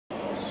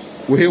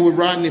We're here with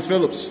Rodney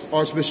Phillips,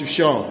 Archbishop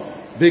Shaw.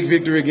 Big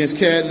victory against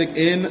Catholic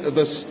in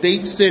the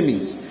state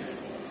semis.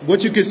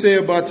 What you can say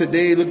about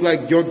today? It looked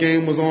like your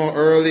game was on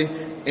early,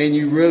 and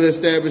you really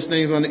established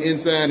things on the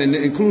inside, and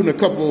including a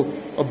couple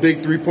of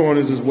big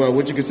three-pointers as well.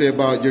 What you can say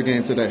about your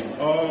game today?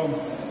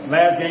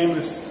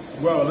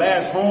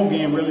 Last home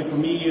game really for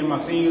me and my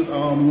seniors. We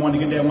wanted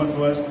to get that one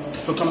for us.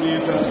 So coming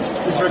into,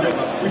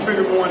 we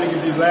figured we wanted to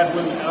get this last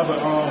win of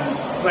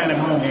playing at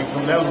home game.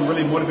 So that was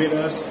really motivated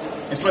us,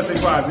 especially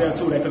for Isaiah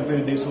too. That could have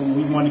played today. So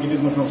we wanted to get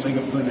this one for him so he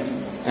could play next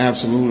week.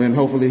 Absolutely, and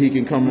hopefully he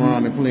can come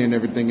around and play and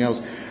everything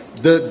else.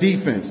 The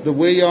defense, the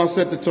way y'all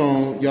set the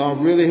tone, y'all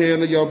really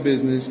handled y'all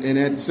business, and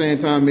at the same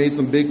time made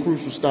some big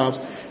crucial stops.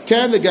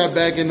 Catholic got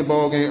back in the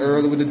ball game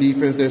early with the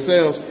defense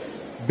themselves.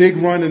 Big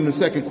run in the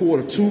second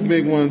quarter, 2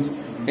 big ones,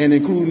 and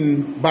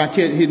including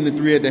Baquette hitting the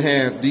 3 at the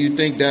half. Do you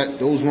think that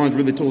those runs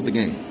really told the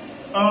game?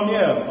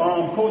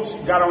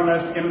 Coach got on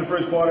us in the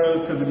first quarter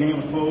because the game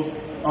was close.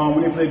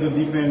 We didn't play good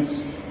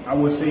defense, I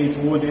would say,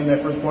 toward the end of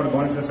that first quarter,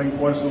 going into the second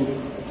quarter. So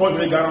Coach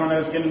really got on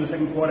us in the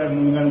second quarter,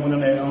 and we went on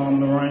that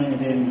the run,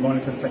 and then going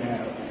into the second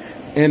half.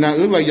 And it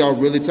looked like y'all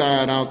really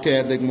tired out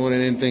Catholic more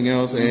than anything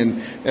else. And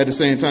at the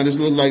same time, this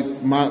looked like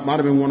might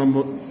have been one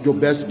of your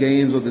best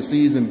games of the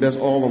season, best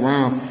all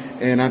around.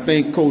 And I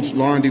think Coach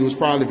Rodney was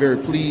probably very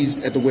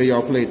pleased at the way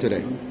y'all played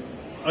today.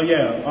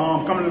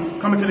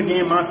 Coming to the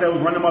game, mindset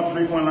was run them off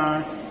the 3-point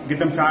line, get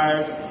them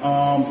tired,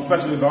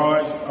 especially the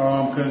guards,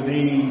 because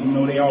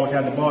they always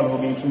had the ball the whole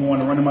game. So we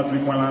wanted to run them off the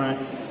 3-point line,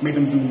 make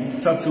them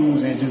do tough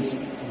twos, and just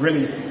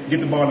really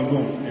get the ball and go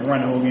and run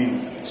the whole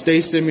game.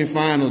 State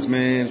semifinals,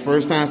 man.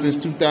 First time since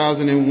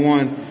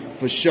 2001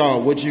 for Shaw.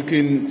 What you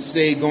can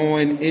say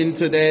going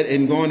into that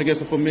and going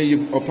against a familiar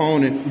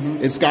opponent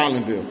in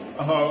Scotlandville?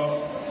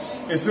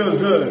 It feels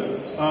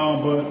good,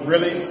 but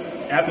really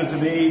after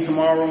today,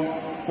 tomorrow,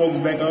 focus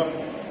back up.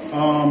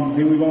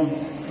 Then we're gonna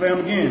play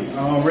them again.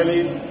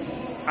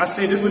 I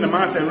say this with the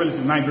mindset really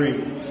since 9th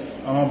grade,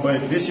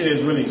 but this year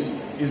is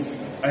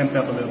amped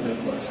up a little bit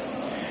for us.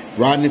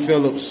 Rodney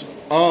Phillips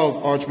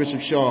of Archbishop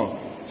Shaw,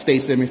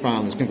 state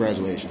semifinals.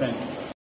 Congratulations. Thank you.